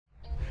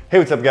Hey,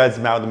 what's up guys,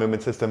 Matt with the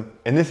Movement System.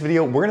 In this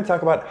video, we're gonna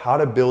talk about how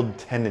to build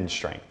tendon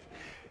strength.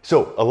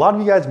 So a lot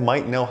of you guys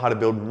might know how to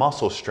build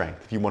muscle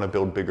strength if you wanna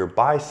build bigger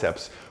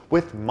biceps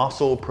with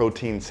muscle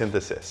protein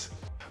synthesis.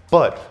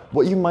 But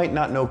what you might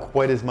not know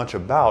quite as much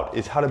about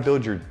is how to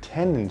build your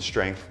tendon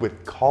strength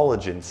with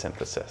collagen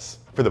synthesis.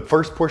 For the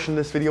first portion of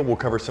this video, we'll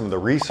cover some of the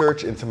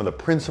research and some of the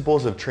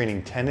principles of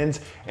training tendons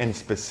and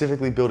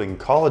specifically building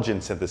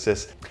collagen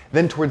synthesis.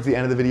 Then towards the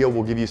end of the video,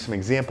 we'll give you some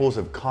examples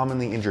of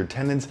commonly injured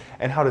tendons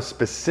and how to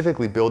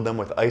specifically build them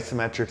with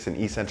isometrics and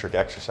eccentric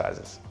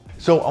exercises.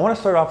 So I want to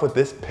start off with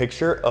this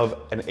picture of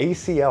an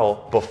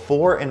ACL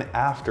before and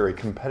after a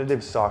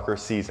competitive soccer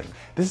season.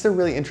 This is a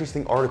really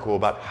interesting article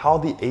about how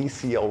the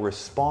ACL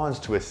responds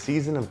to a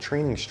season of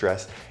training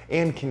stress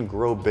and can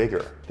grow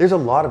bigger. There's a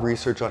lot of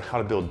research on how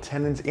to build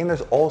tendons, and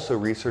there's also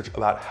research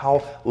about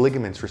how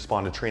ligaments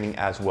respond to training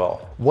as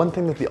well. One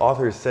thing that the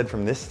authors said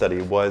from this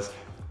study was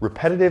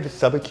repetitive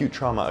subacute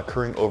trauma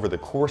occurring over the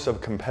course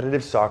of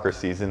competitive soccer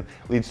season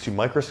leads to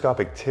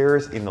microscopic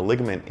tears in the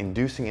ligament,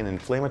 inducing an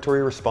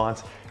inflammatory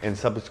response and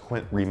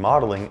subsequent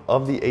remodeling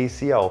of the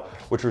ACL,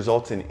 which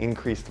results in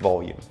increased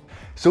volume.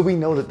 So we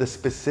know that the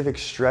specific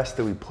stress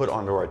that we put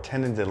onto our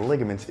tendons and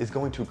ligaments is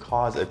going to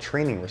cause a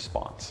training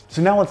response.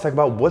 So now let's talk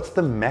about what's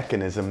the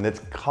mechanism that's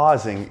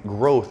causing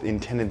growth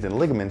in tendons and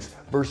ligaments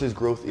versus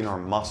growth in our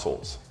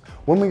muscles.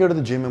 When we go to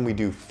the gym and we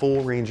do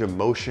full range of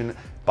motion,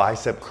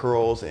 bicep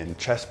curls and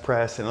chest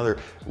press and other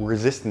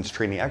resistance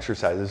training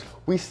exercises,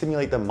 we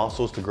stimulate the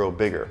muscles to grow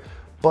bigger.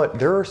 But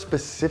there are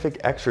specific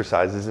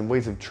exercises and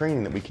ways of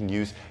training that we can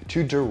use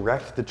to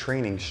direct the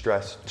training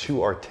stress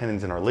to our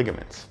tendons and our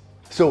ligaments.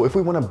 So if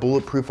we want to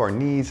bulletproof our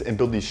knees and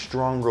build these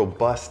strong,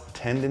 robust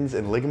tendons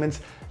and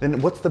ligaments,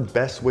 then what's the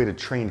best way to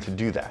train to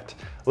do that?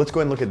 Let's go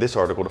ahead and look at this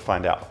article to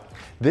find out.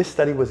 This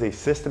study was a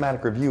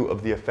systematic review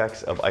of the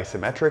effects of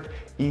isometric,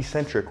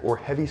 eccentric, or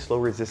heavy slow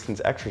resistance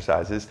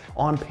exercises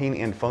on pain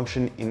and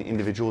function in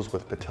individuals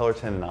with patellar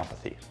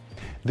tendinopathy.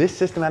 This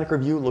systematic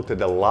review looked at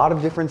a lot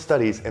of different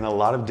studies and a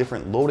lot of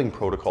different loading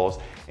protocols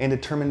and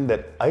determined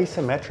that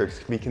isometrics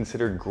can be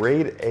considered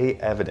grade A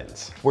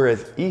evidence,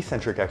 whereas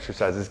eccentric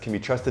exercises can be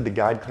trusted to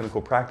guide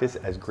clinical practice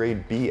as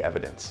grade B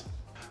evidence.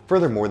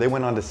 Furthermore, they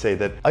went on to say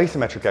that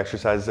isometric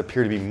exercises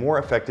appear to be more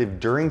effective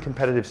during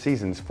competitive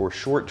seasons for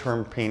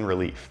short-term pain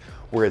relief,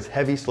 whereas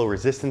heavy slow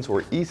resistance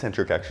or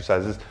eccentric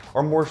exercises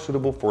are more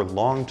suitable for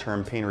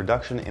long-term pain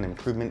reduction and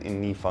improvement in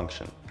knee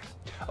function.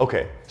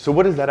 Okay, so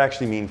what does that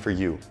actually mean for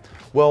you?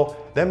 Well,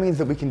 that means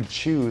that we can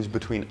choose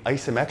between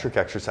isometric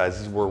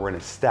exercises where we're in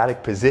a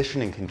static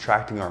position and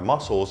contracting our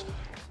muscles,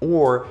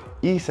 or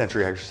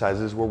eccentric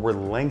exercises where we're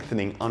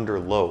lengthening under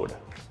load.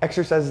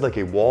 Exercises like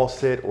a wall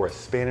sit or a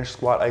Spanish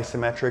squat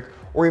isometric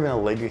or even a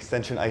leg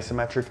extension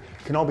isometric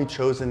can all be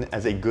chosen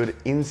as a good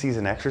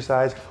in-season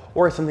exercise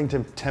or as something to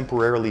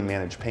temporarily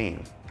manage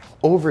pain.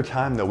 Over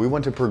time though, we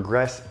want to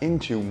progress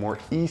into more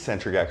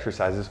eccentric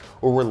exercises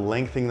where we're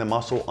lengthening the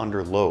muscle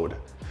under load.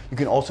 You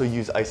can also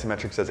use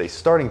isometrics as a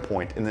starting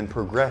point and then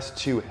progress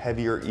to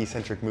heavier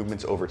eccentric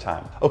movements over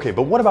time. Okay,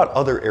 but what about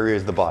other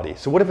areas of the body?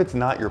 So what if it's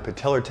not your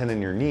patellar tendon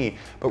in your knee,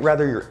 but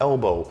rather your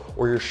elbow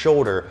or your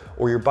shoulder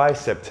or your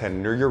bicep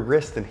tendon or your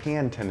wrist and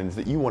hand tendons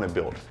that you want to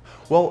build?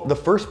 Well, the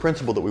first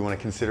principle that we want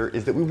to consider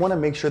is that we want to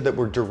make sure that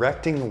we're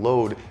directing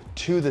load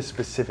to the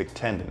specific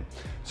tendon.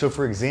 So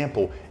for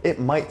example, it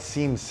might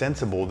seem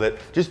sensible that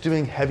just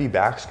doing heavy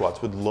back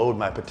squats would load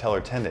my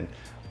patellar tendon,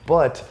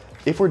 but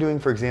if we're doing,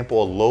 for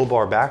example, a low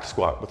bar back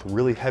squat with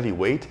really heavy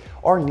weight,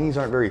 our knees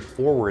aren't very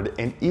forward,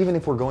 and even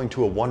if we're going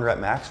to a 1 rep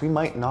max, we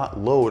might not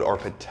load our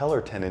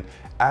patellar tendon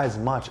as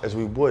much as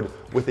we would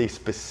with a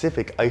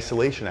specific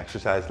isolation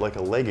exercise like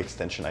a leg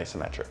extension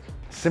isometric.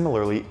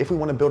 Similarly, if we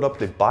want to build up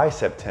the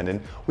bicep tendon,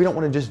 we don't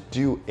want to just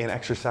do an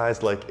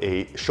exercise like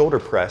a shoulder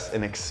press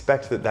and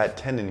expect that that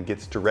tendon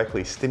gets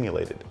directly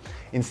stimulated.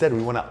 Instead,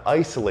 we want to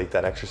isolate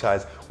that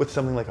exercise with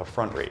something like a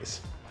front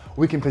raise.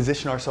 We can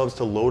position ourselves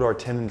to load our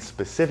tendons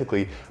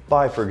specifically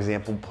by, for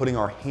example, putting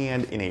our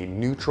hand in a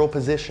neutral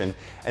position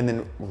and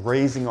then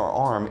raising our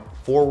arm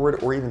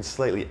forward or even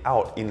slightly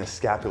out in the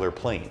scapular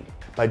plane.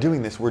 By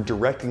doing this, we're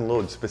directing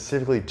load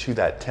specifically to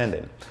that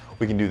tendon.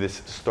 We can do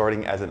this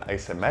starting as an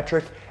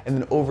isometric, and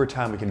then over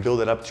time we can build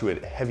it up to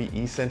a heavy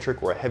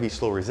eccentric or a heavy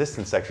slow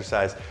resistance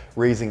exercise,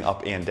 raising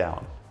up and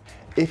down.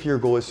 If your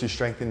goal is to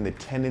strengthen the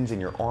tendons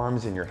in your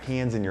arms and your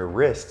hands and your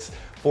wrists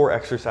for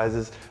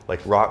exercises like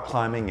rock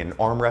climbing and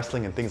arm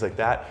wrestling and things like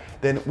that,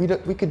 then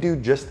we could do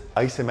just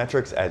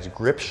isometrics as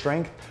grip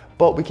strength,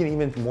 but we can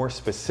even more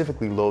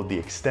specifically load the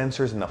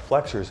extensors and the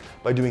flexors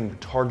by doing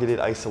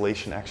targeted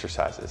isolation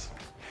exercises.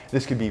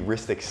 This could be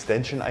wrist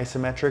extension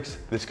isometrics.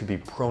 This could be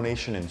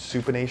pronation and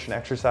supination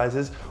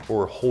exercises where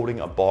we're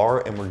holding a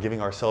bar and we're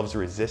giving ourselves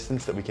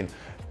resistance that we can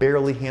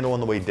barely handle on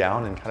the way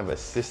down and kind of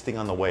assisting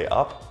on the way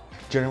up.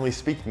 Generally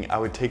speaking, I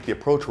would take the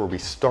approach where we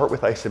start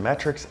with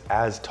isometrics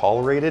as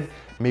tolerated.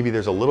 Maybe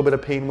there's a little bit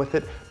of pain with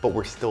it, but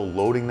we're still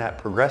loading that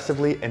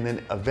progressively and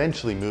then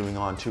eventually moving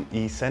on to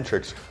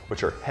eccentrics,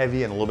 which are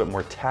heavy and a little bit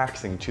more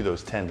taxing to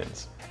those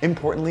tendons.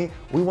 Importantly,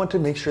 we want to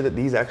make sure that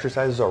these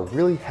exercises are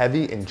really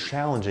heavy and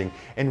challenging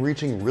and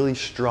reaching really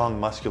strong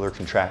muscular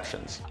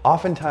contractions.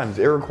 Oftentimes,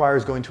 it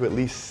requires going to at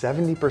least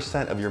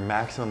 70% of your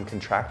maximum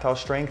contractile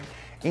strength,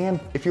 and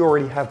if you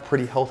already have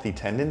pretty healthy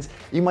tendons,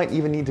 you might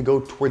even need to go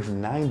towards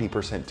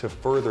 90% to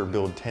further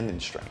build tendon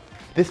strength.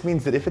 This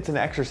means that if it's an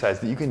exercise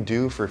that you can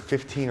do for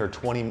 15 or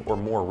 20 or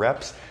more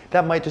reps,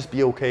 that might just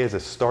be okay as a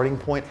starting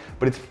point,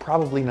 but it's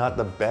probably not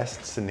the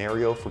best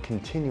scenario for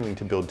continuing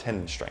to build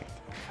tendon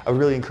strength. I would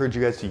really encourage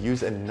you guys to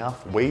use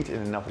enough weight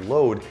and enough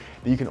load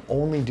that you can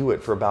only do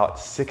it for about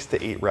 6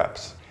 to 8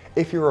 reps.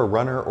 If you're a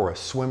runner or a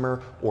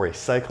swimmer or a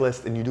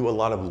cyclist and you do a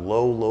lot of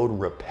low load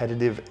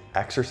repetitive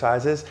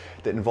exercises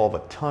that involve a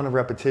ton of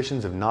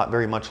repetitions of not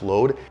very much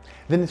load,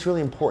 then it's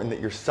really important that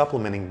you're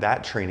supplementing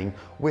that training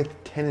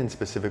with tendon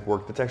specific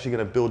work that's actually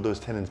going to build those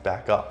tendons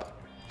back up.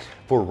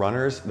 For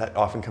runners, that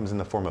often comes in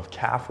the form of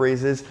calf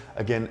raises.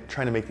 Again,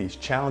 trying to make these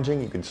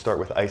challenging, you can start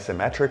with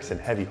isometrics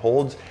and heavy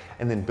holds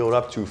and then build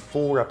up to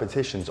full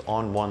repetitions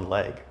on one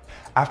leg.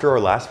 After our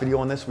last video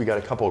on this, we got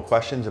a couple of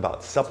questions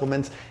about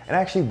supplements, and I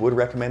actually would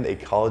recommend a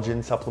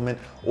collagen supplement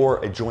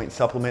or a joint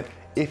supplement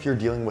if you're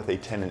dealing with a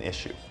tendon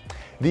issue.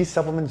 These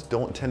supplements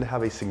don't tend to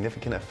have a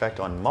significant effect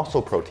on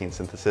muscle protein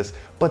synthesis,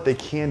 but they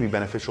can be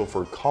beneficial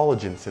for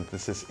collagen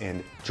synthesis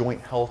and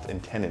joint health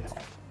and tendon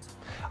health.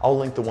 I'll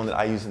link the one that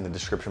I use in the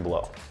description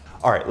below.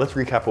 All right, let's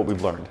recap what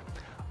we've learned.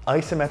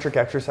 Isometric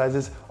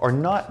exercises are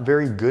not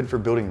very good for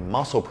building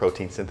muscle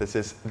protein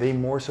synthesis. They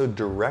more so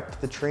direct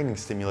the training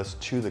stimulus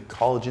to the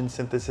collagen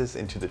synthesis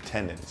into the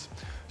tendons.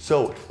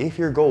 So if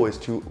your goal is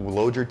to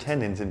load your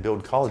tendons and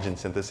build collagen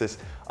synthesis,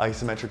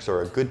 isometrics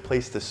are a good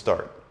place to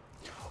start.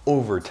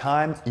 Over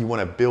time, you want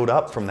to build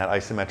up from that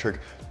isometric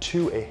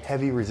to a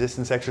heavy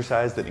resistance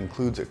exercise that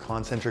includes a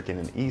concentric and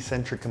an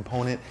eccentric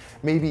component,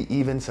 maybe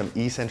even some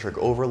eccentric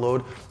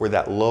overload where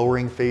that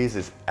lowering phase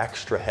is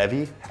extra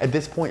heavy. At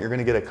this point, you're going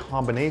to get a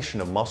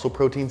combination of muscle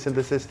protein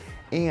synthesis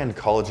and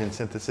collagen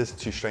synthesis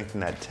to strengthen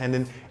that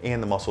tendon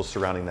and the muscles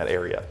surrounding that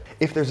area.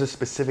 If there's a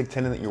specific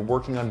tendon that you're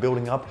working on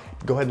building up,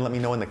 go ahead and let me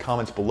know in the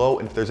comments below,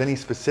 and if there's any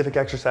specific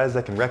exercises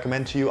I can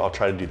recommend to you, I'll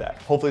try to do that.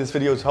 Hopefully this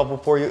video was helpful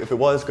for you. If it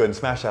was, go ahead and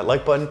smash that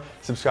like button,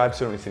 subscribe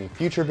so you don't miss any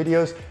future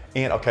videos,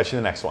 and I'll catch you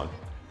in the next one.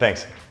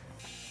 Thanks.